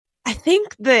I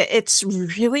think that it's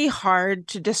really hard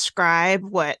to describe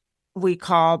what we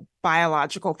call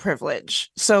biological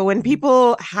privilege. So when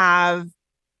people have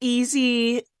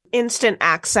easy, instant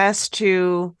access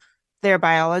to their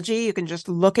biology, you can just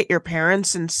look at your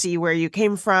parents and see where you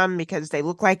came from because they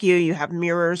look like you. You have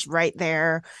mirrors right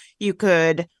there. You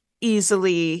could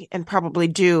easily and probably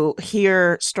do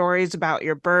hear stories about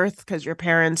your birth because your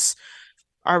parents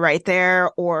are right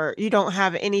there, or you don't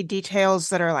have any details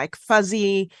that are like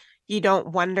fuzzy. You don't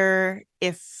wonder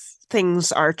if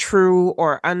things are true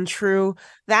or untrue.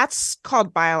 That's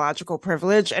called biological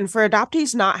privilege. And for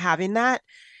adoptees not having that,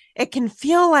 it can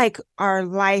feel like our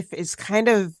life is kind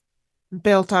of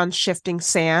built on shifting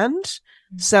sand.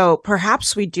 So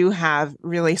perhaps we do have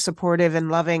really supportive and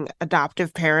loving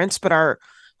adoptive parents, but our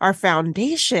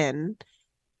foundation,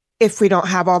 if we don't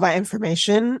have all that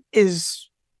information, is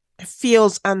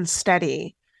feels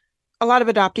unsteady. A lot of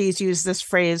adoptees use this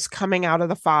phrase coming out of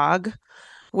the fog,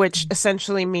 which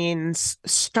essentially means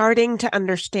starting to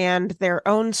understand their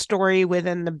own story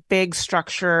within the big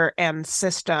structure and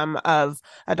system of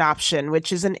adoption,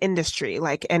 which is an industry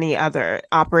like any other. It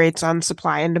operates on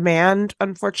supply and demand,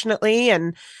 unfortunately.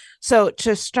 And so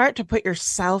to start to put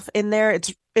yourself in there,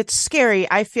 it's scary.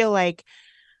 I feel like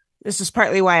this is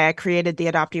partly why I created the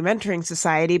Adoptee Mentoring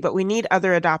Society, but we need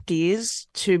other adoptees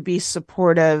to be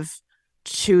supportive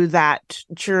to that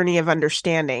journey of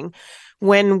understanding.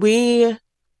 When we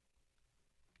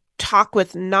talk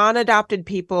with non-adopted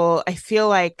people, I feel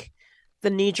like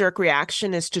the knee-jerk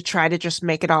reaction is to try to just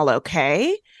make it all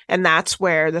okay. And that's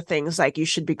where the things like you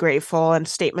should be grateful and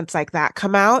statements like that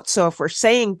come out. So if we're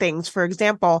saying things, for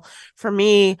example, for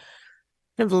me,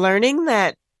 of learning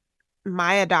that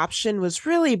my adoption was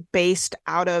really based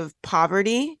out of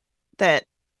poverty, that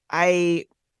I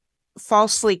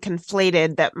falsely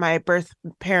conflated that my birth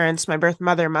parents, my birth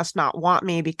mother must not want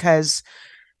me because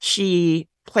she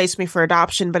placed me for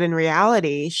adoption. But in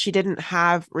reality, she didn't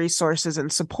have resources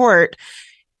and support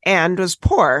and was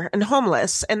poor and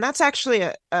homeless. And that's actually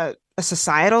a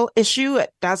societal issue.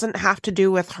 It doesn't have to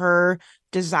do with her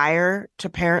desire to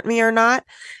parent me or not.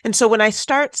 And so when I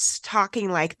start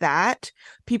talking like that,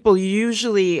 people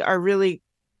usually are really,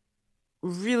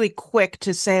 really quick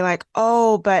to say like,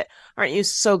 oh, but aren't you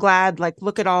so glad? Like,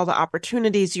 look at all the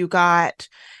opportunities you got.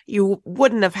 You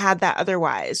wouldn't have had that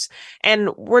otherwise.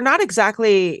 And we're not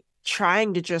exactly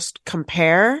trying to just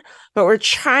compare, but we're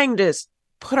trying to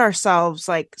put ourselves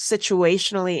like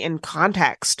situationally in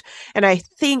context. And I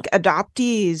think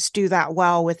adoptees do that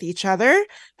well with each other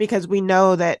because we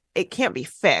know that it can't be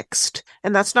fixed.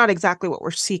 And that's not exactly what we're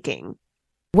seeking.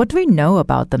 What do we know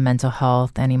about the mental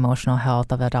health and emotional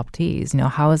health of adoptees?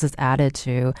 How is this added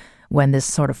to when this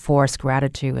sort of forced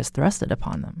gratitude is thrusted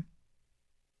upon them?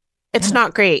 It's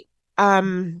not great.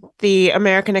 The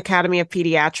American Academy of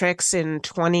Pediatrics in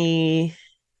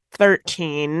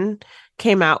 2013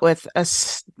 came out with a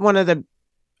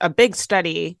big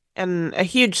study and a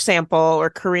huge sample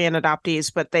or Korean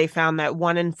adoptees, but they found that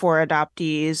 1 in 4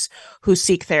 adoptees who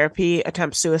seek therapy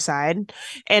attempt suicide.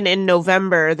 And in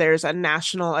November, there's a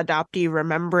National Adoptee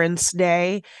Remembrance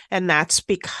Day, and that's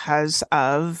because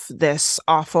of this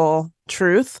awful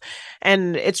truth.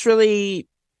 And it's really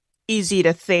easy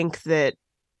to think that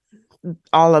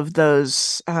all of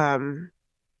those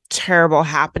terrible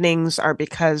happenings are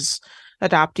because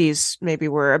adoptees maybe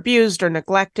were abused or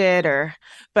neglected,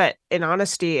 but in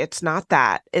honesty, it's not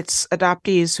that. It's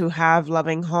adoptees who have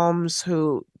loving homes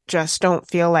who just don't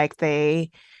feel like they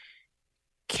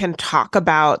can talk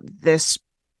about this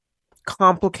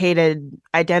complicated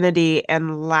identity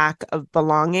and lack of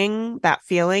belonging, that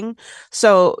feeling.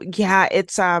 So yeah,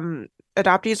 it's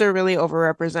adoptees are really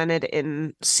overrepresented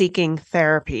in seeking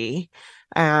therapy,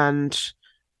 and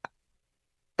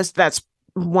that's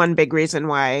one big reason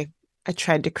why I'm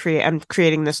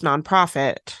creating this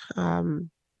nonprofit.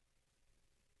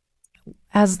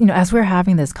 As we're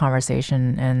having this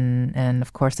conversation, and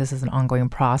of course, this is an ongoing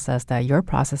process that you're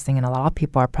processing and a lot of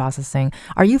people are processing.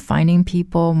 Are you finding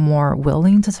people more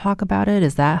willing to talk about it?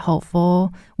 Is that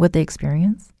helpful with the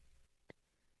experience?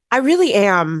 I really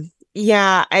am.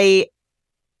 Yeah,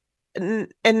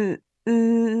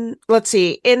 let's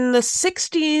see, in the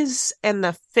 60s and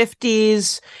the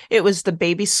 50s, it was the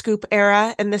baby scoop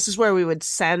era. And this is where we would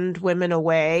send women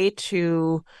away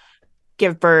to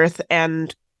give birth,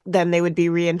 and then they would be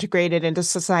reintegrated into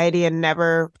society and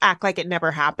never act like it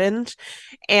never happened.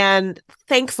 And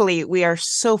thankfully, we are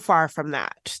so far from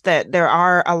that there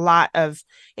are a lot of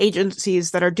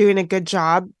agencies that are doing a good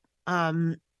job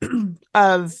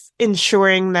of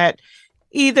ensuring that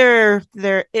either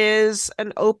there is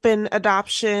an open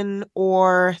adoption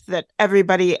or that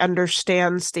everybody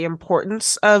understands the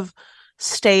importance of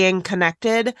staying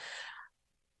connected.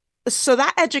 So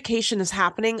that education is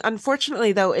happening.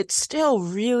 Unfortunately, though, it's still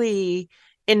really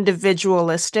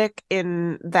individualistic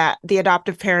in that the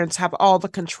adoptive parents have all the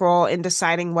control in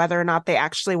deciding whether or not they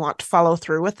actually want to follow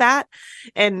through with that.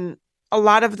 And a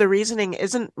lot of the reasoning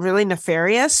isn't really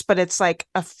nefarious, but it's like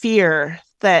a fear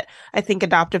that I think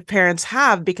adoptive parents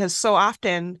have because so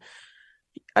often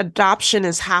adoption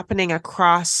is happening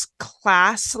across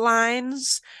class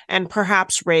lines and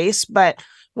perhaps race, but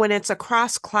when it's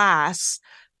across class,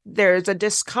 there's a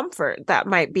discomfort that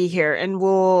might be here and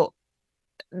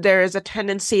there is a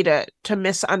tendency to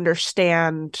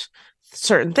misunderstand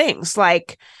certain things.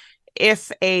 Like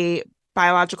if a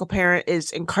biological parent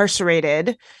is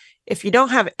incarcerated, if you don't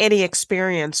have any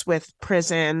experience with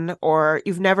prison or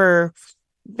you've never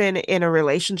been in a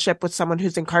relationship with someone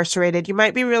who's incarcerated, you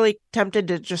might be really tempted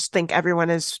to just think everyone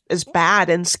is bad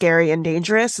and scary and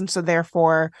dangerous. And so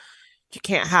therefore you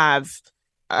can't have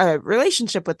a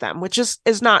relationship with them, which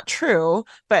is not true,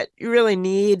 but you really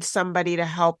need somebody to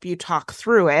help you talk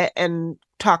through it and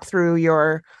talk through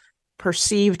your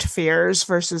perceived fears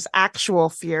versus actual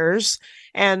fears.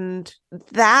 And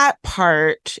that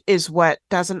part is what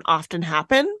doesn't often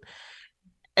happen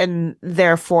and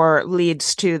therefore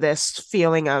leads to this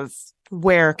feeling of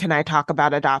where can I talk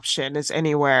about adoption? Is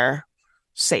anywhere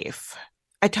safe?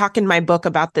 I talk in my book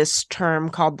about this term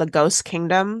called the ghost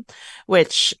kingdom,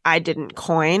 which I didn't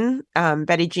coin.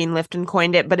 Betty Jean Lifton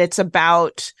coined it, but it's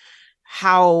about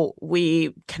how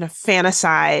we kind of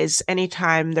fantasize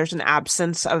anytime there's an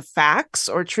absence of facts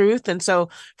or truth. And so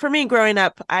for me growing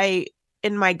up,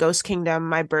 in my ghost kingdom,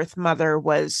 my birth mother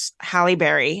was Halle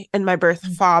Berry and my birth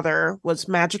father was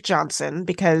Magic Johnson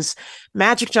because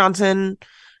Magic Johnson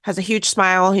has a huge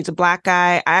smile. He's a Black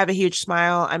guy. I have a huge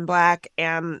smile. I'm Black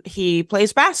and he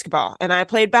plays basketball and I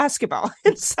played basketball.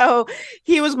 And so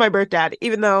he was my birth dad,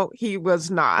 even though he was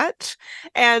not.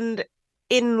 And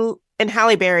in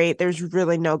Halle Berry, there's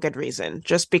really no good reason,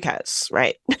 just because,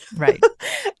 right? Right.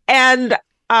 and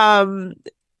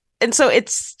and so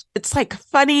it's like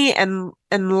funny and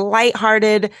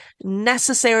lighthearted,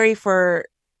 necessary for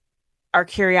our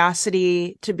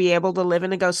curiosity to be able to live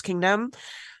in a ghost kingdom.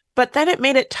 But then it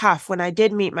made it tough when I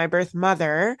did meet my birth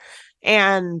mother,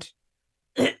 and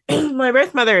my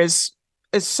birth mother is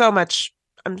so much.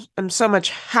 I'm so much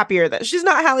happier that she's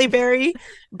not Halle Berry,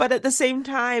 but at the same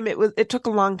time, it took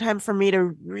a long time for me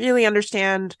to really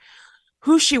understand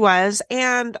who she was.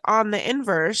 And on the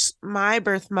inverse, my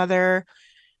birth mother,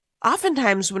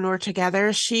 oftentimes when we're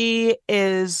together, she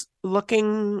is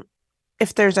looking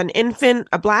if there's an infant,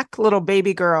 a Black little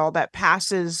baby girl that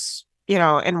passes,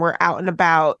 and we're out and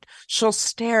about, she'll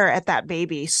stare at that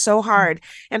baby so hard.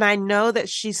 And I know that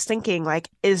she's thinking, like,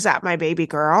 is that my baby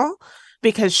girl?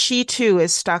 Because she too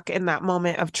is stuck in that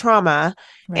moment of trauma.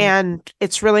 Right. And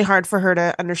it's really hard for her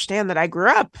to understand that I grew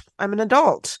up, I'm an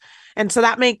adult. And so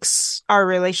that makes our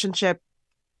relationship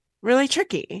really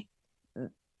tricky.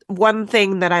 One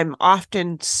thing that I'm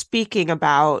often speaking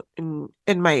about in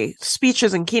my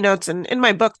speeches and keynotes and in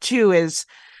my book too is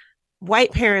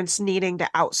white parents needing to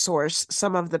outsource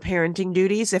some of the parenting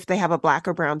duties if they have a Black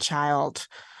or brown child,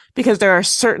 because there are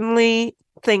certainly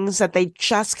things that they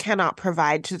just cannot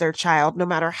provide to their child, no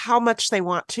matter how much they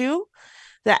want to,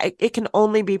 that it can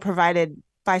only be provided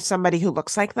by somebody who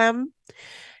looks like them.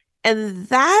 And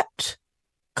that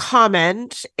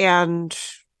comment and,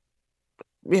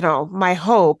 my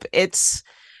hope, it's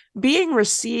being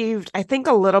received, I think,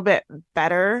 a little bit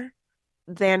better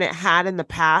than it had in the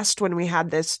past when we had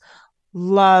this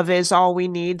love is all we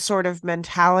need sort of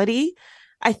mentality.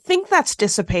 I think that's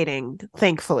dissipating,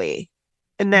 thankfully.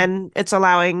 And then it's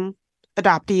allowing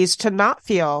adoptees to not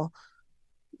feel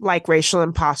like racial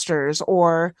imposters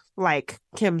or, like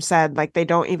Kim said, like they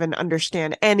don't even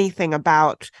understand anything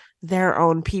about their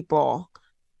own people.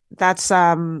 That's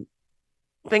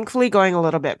thankfully going a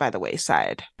little bit by the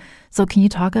wayside. So can you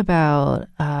talk about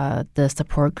the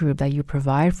support group that you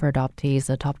provide for adoptees,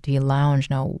 the Adoptee Lounge?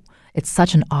 It's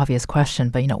such an obvious question,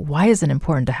 but why is it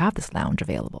important to have this lounge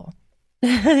available?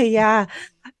 Yeah,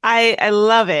 I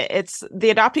love it. It's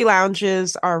the adoptee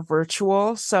lounges are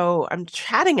virtual. So I'm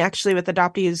chatting actually with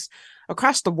adoptees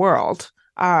across the world.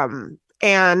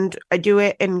 And I do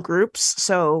it in groups.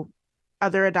 So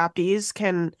other adoptees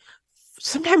can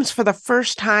sometimes for the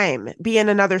first time be in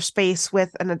another space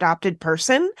with an adopted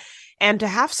person and to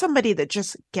have somebody that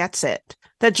just gets it,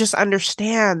 that just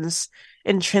understands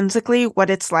intrinsically what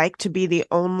it's like to be the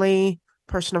only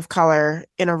person of color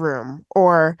in a room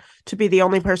or to be the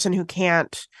only person who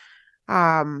can't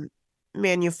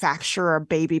manufacture a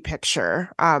baby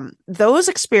picture. Those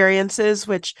experiences,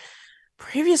 which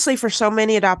previously for so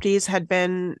many adoptees had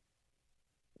been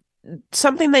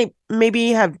something they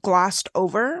maybe have glossed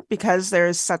over because there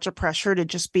is such a pressure to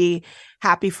just be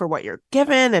happy for what you're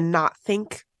given and not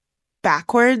think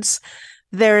backwards.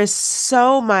 There is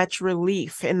so much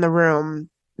relief in the room,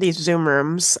 these Zoom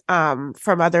rooms, from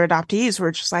other adoptees.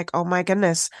 We're just like, oh my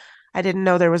goodness, I didn't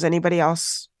know there was anybody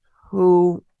else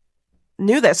who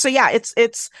knew this. So yeah,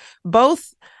 it's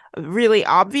both really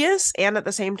obvious and at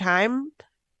the same time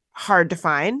hard to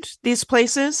find these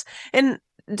places. And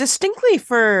distinctly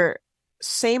for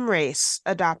same race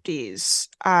adoptees,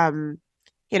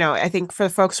 I think for the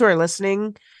folks who are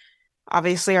listening,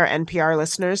 obviously our NPR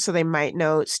listeners, so they might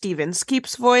know Steve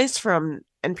Inskeep's voice from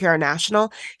NPR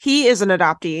National. He is an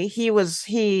adoptee. He was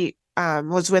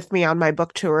with me on my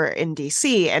book tour in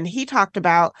DC, and he talked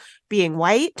about being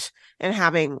white and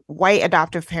having white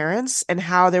adoptive parents and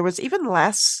how there was even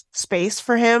less space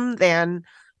for him than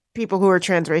people who were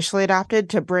transracially adopted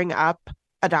to bring up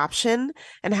adoption,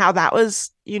 and how that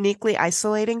was uniquely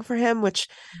isolating for him, which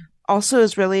also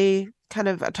is really kind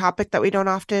of a topic that we don't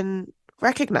often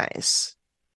recognize.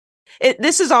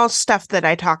 This is all stuff that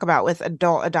I talk about with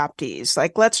adult adoptees.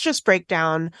 Like, let's just break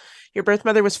down your birth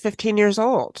mother was 15 years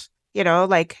old,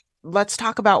 like let's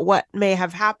talk about what may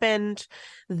have happened.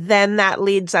 Then that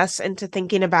leads us into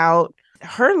thinking about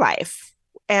her life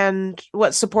and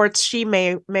what supports she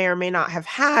may or may not have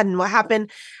had and what happened.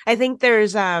 I think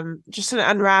there's just an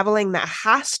unraveling that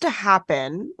has to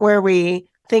happen where we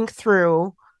think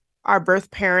through our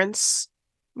birth parents'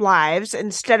 lives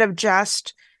instead of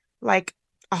just like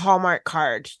a Hallmark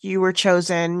card. You were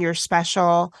chosen, you're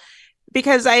special.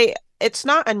 Because it's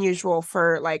not unusual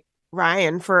for like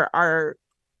Ryan, for our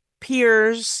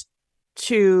peers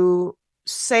to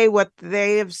say what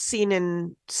they have seen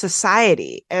in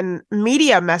society, and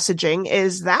media messaging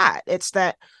is that it's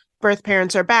that birth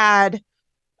parents are bad,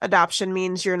 adoption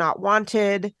means you're not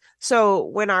wanted. So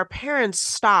when our parents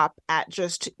stop at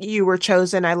just you were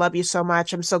chosen, I love you so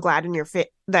much, I'm so glad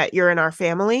that you're in our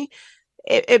family,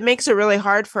 it makes it really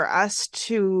hard for us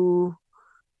to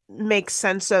make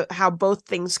sense of how both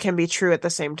things can be true at the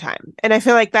same time. And I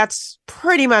feel like that's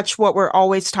pretty much what we're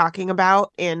always talking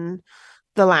about in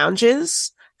the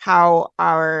lounges, how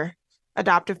our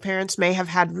adoptive parents may have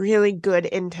had really good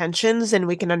intentions and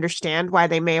we can understand why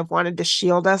they may have wanted to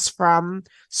shield us from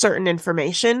certain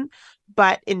information,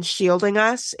 but in shielding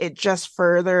us, it just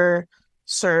further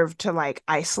served to like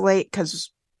isolate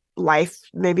because life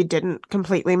maybe didn't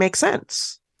completely make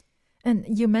sense. And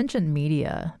you mentioned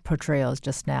media portrayals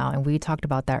just now, and we talked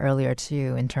about that earlier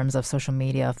too, in terms of social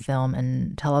media, film,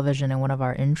 and television in one of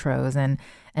our intros,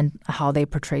 and how they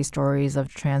portray stories of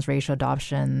transracial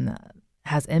adoption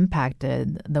has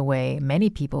impacted the way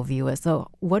many people view it. So,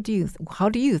 how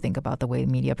do you think about the way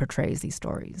media portrays these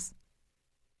stories?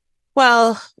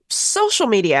 Well, social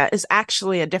media is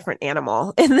actually a different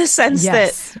animal in the sense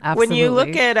that Yes, when you look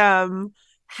absolutely. at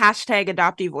hashtag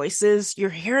adoptee voices, you're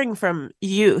hearing from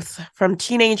youth, from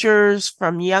teenagers,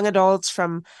 from young adults,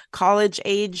 from college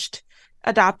aged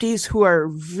adoptees who are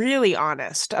really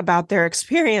honest about their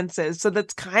experiences. So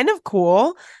that's kind of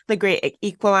cool, the great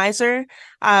equalizer.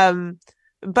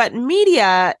 But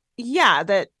media, yeah,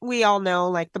 that we all know,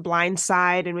 like The Blind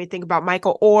Side, and we think about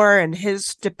Michael Orr and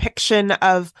his depiction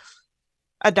of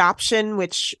adoption,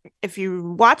 which if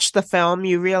you watch the film,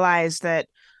 you realize that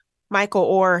Michael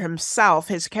Orr himself,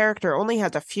 his character, only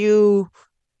has a few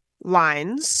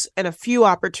lines and a few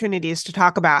opportunities to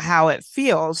talk about how it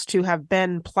feels to have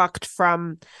been plucked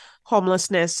from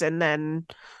homelessness and then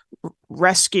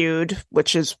rescued,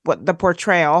 which is what the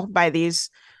portrayal by these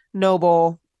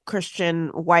noble Christian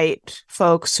white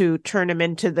folks who turn him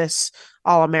into this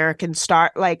all-American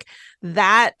star. Like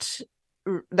that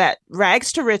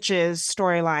rags to riches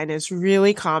storyline is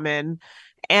really common.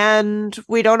 And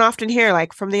we don't often hear,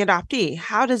 like, from the adoptee,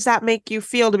 how does that make you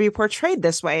feel to be portrayed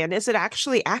this way? And is it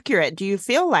actually accurate? Do you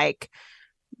feel like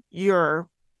you're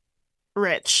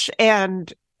rich?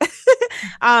 And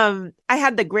I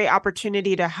had the great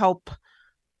opportunity to help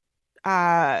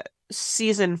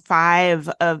season 5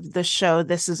 of the show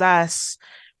This Is Us,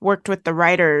 worked with the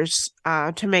writers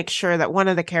to make sure that one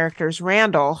of the characters,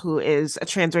 Randall, who is a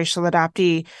transracial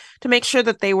adoptee, to make sure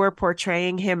that they were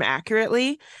portraying him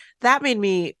accurately. That made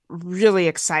me really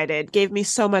excited, gave me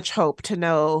so much hope to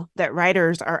know that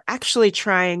writers are actually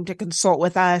trying to consult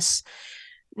with us,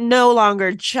 no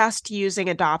longer just using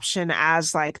adoption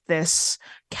as like this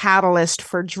catalyst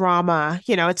for drama.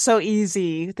 It's so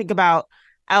easy. Think about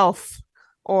Elf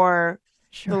or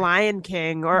The Sure. Lion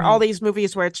King or all Right. these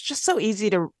movies where it's just so easy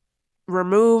to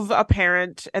remove a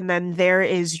parent and then there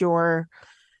is your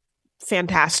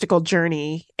fantastical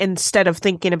journey instead of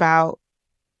thinking about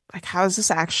like, how does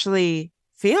this actually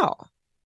feel?